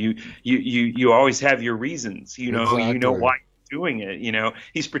heavy. You always have your reasons. Exactly. You know why you're doing it.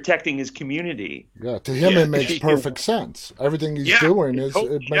 He's protecting his community. Yeah, to him it makes perfect sense. Everything he's doing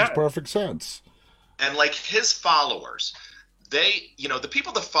it makes perfect sense. And like his followers, they, the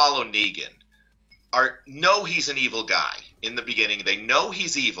people that follow Negan know he's an evil guy in the beginning. They know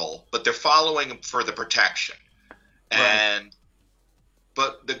he's evil, but they're following him for the protection. Right.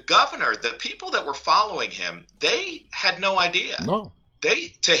 But the governor, the people that were following him, they had no idea. No.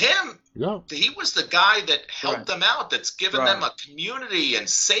 To him, he was the guy that helped them out, that's given them a community and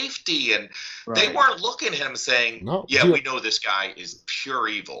safety, and they weren't looking at him saying, we know this guy is pure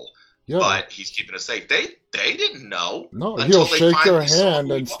evil. Yeah. But he's keeping us safe. They didn't know. No, he'll shake your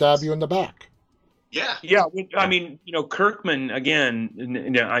hand and stab you in the back. Yeah. Yeah. I mean, Kirkman,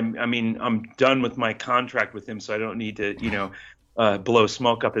 again, I'm done with my contract with him, so I don't need to, blow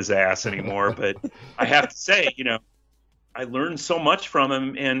smoke up his ass anymore. But I have to say, I learned so much from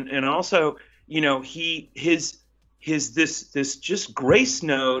him. And also, his this just grace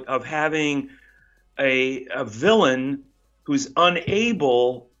note of having a villain who's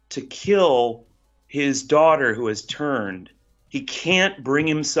unable to kill his daughter who has turned. He can't bring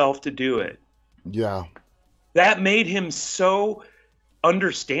himself to do it. Yeah. That made him so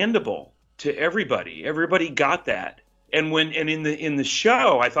understandable to everybody. Everybody got that. And in the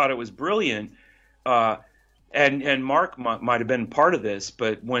show, I thought it was brilliant. and Mark might have been part of this,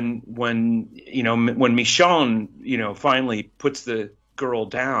 but when when Michonne finally puts the girl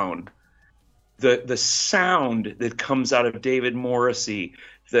down, the sound that comes out of David Morrissey,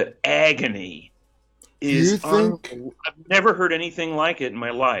 the agony is I've never heard anything like it in my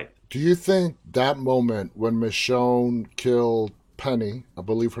life. Do you think that moment when Michonne killed Penny, I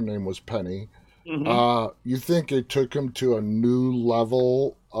believe her name was Penny, you think it took him to a new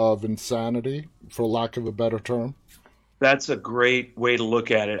level of insanity, for lack of a better term? That's a great way to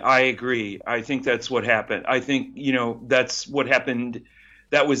look at it. I agree. I think that's what happened. I think, that's what happened.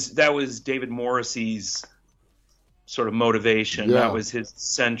 That was David Morrissey's sort of motivation. Yeah. That was his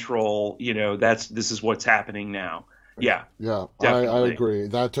central, this is what's happening now. Yeah. Yeah, I agree.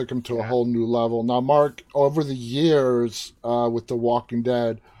 That took him to a whole new level. Now, Mark, over the years with The Walking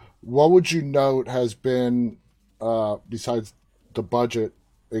Dead, what would you note has been, besides the budget,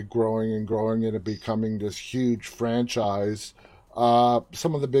 it growing and growing and it becoming this huge franchise,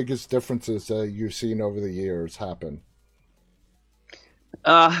 some of the biggest differences that you've seen over the years happen?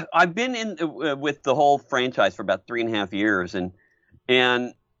 I've been in with the whole franchise for about 3.5 years, and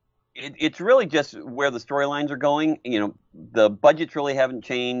it's really just where the storylines are going. The budgets really haven't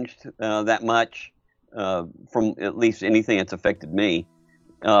changed that much from at least anything that's affected me.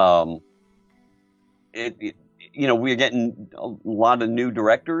 We're getting a lot of new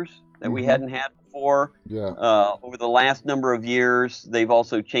directors that we hadn't had before. Yeah. Over the last number of years, they've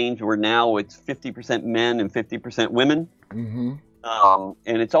also changed where now it's 50% men and 50% women. Mm-hmm.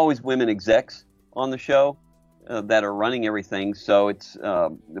 And it's always women execs on the show that are running everything. So it's,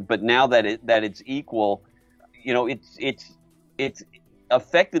 but now that it's equal, it's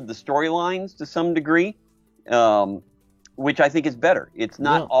affected the storylines to some degree, which I think is better. It's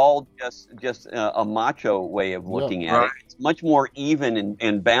not all just a macho way of looking at it. It's much more even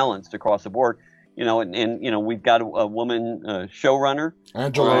and balanced across the board. And we've got a woman showrunner.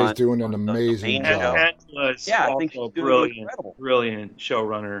 Angela is doing an amazing job. Angela's I think she's doing incredible. Brilliant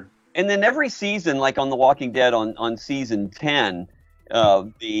showrunner. And then every season, like on The Walking Dead, on season 10,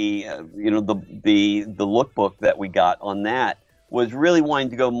 the lookbook that we got on that was really wanting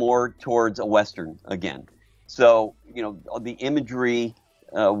to go more towards a Western again. So the imagery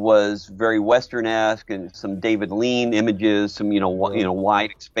was very Western-esque, and some David Lean images, some wide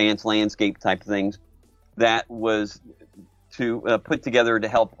expanse landscape type things. That was to put together to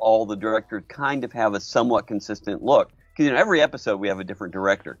help all the directors kind of have a somewhat consistent look. Because every episode we have a different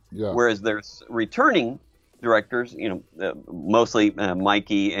director, whereas there's returning directors, mostly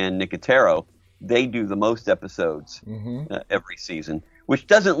Mikey and Nicotero. They do the most episodes every season, which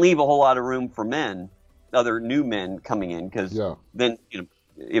doesn't leave a whole lot of room for other new men coming in, because then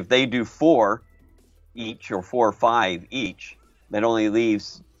if they do 4 each or 4 or 5 each, that only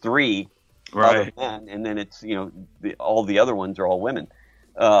leaves 3 other men, and then it's all the other ones are all women.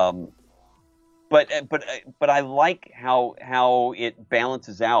 But I like how it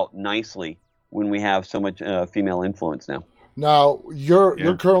balances out nicely when we have so much female influence now. Now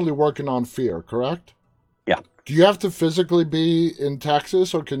you're currently working on Fear, correct? Yeah. Do you have to physically be in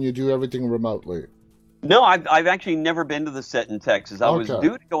Texas, or can you do everything remotely? No, I've actually never been to the set in Texas. I was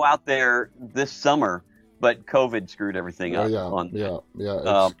due to go out there this summer, but COVID screwed everything up.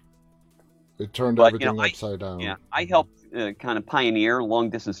 It turned everything upside down. Yeah, I helped kind of pioneer long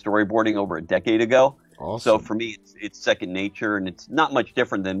distance storyboarding over a decade ago. Awesome. So for me, it's second nature, and it's not much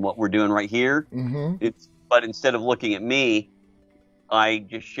different than what we're doing right here. Mm-hmm. But instead of looking at me, I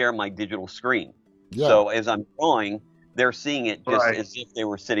just share my digital screen. Yeah. So as I'm drawing, they're seeing it just as if they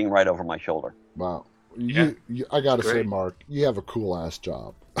were sitting right over my shoulder. Wow. I got to say, Mark, you have a cool-ass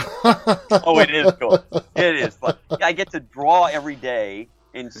job. Oh, it is cool. It is fun. I get to draw every day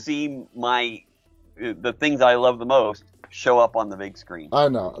and see the things I love the most show up on the big screen. I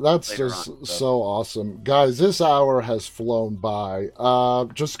know. That's just so awesome. Guys, this hour has flown by.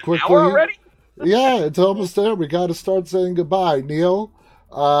 Just quickly. An hour already? Yeah, it's almost there. We got to start saying goodbye. Neil,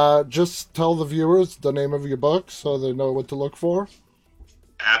 just tell the viewers the name of your book so they know what to look for.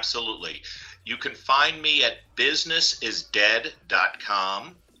 Absolutely. You can find me at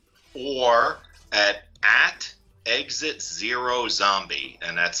businessisdead.com or at Exit Zero Zombie,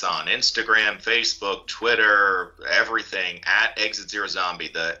 and that's on Instagram, Facebook, Twitter, everything at Exit Zero Zombie.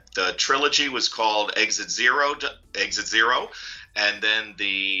 The trilogy was called Exit Zero, and then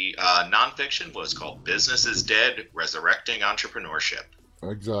the nonfiction was called Business is Dead: Resurrecting Entrepreneurship.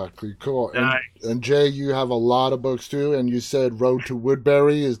 Exactly. Cool. Nice. And Jay, you have a lot of books too, and you said Road to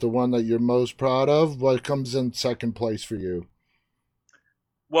Woodbury is the one that you're most proud of. What comes in second place for you?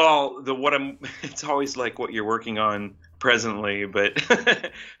 Well, it's always like what you're working on presently, but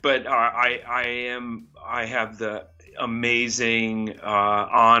but I have the amazing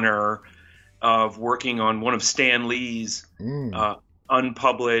honor of working on one of Stan Lee's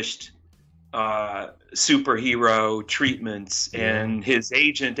unpublished superhero treatments, and his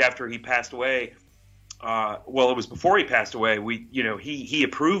agent, after he passed away. Well, it was before he passed away. He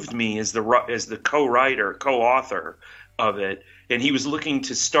approved me as the co-writer, co-author of it, and he was looking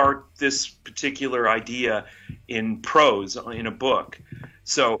to start this particular idea in prose in a book.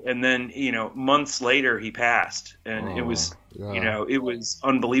 So, and then months later he passed, and it was it was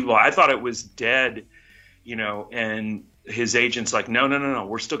unbelievable. I thought it was dead, and his agent's like, no,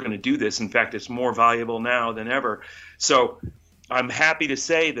 we're still going to do this. In fact, it's more valuable now than ever. So I'm happy to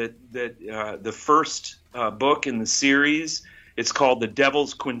say that the first book in the series, it's called The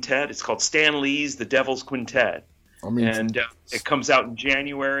Devil's Quintet. It's called Stan Lee's The Devil's Quintet. And it comes out in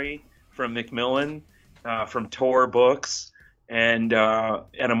January from Macmillan, from Tor Books, and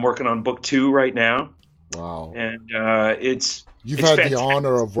I'm working on book 2 right now. Wow! And you've it's had fantastic. the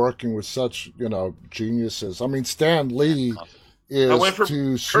honor of working with such geniuses. I mean, Stan Lee is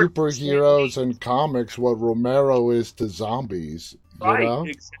to superheroes and comics what Romero is to zombies.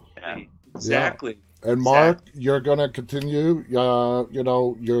 Right? Exactly. Yeah. And Mark, you're gonna continue. You're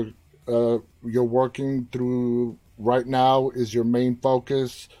working through right now. Is your main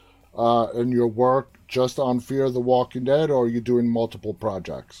focus in your work just on Fear the Walking Dead, or are you doing multiple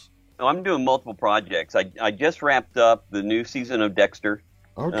projects? No, I'm doing multiple projects. I just wrapped up the new season of Dexter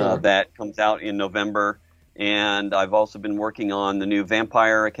that comes out in November, and I've also been working on the new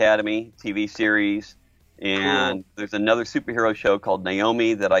Vampire Academy TV series, and there's another superhero show called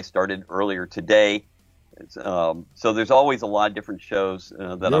Naomi that I started earlier today. So there's always a lot of different shows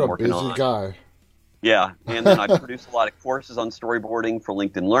that I'm working on. You're a busy guy. Yeah, and then I produce a lot of courses on storyboarding for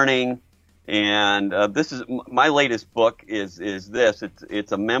LinkedIn Learning. And this is my latest book. Is this?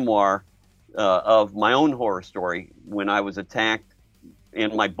 It's a memoir of my own horror story when I was attacked,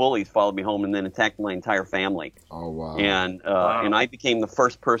 and my bullies followed me home and then attacked my entire family. Oh wow! And I became the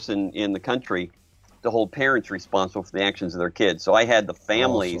first person in the country to hold parents responsible for the actions of their kids. So I had the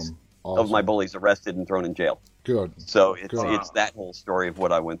families of my bullies arrested and thrown in jail. Good. So it's that whole story of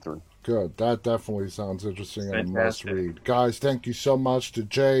what I went through. Good. That definitely sounds interesting and a must read. Guys, thank you so much to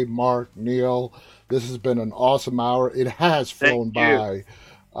Jay, Mark, Neil. This has been an awesome hour. It has flown by.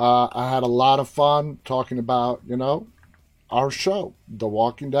 I had a lot of fun talking about, our show, The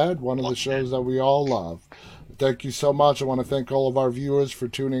Walking Dead, one of the shows that we all love. Thank you so much. I want to thank all of our viewers for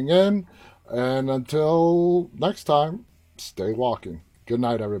tuning in. And until next time, stay walking. Good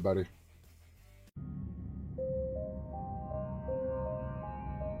night, everybody.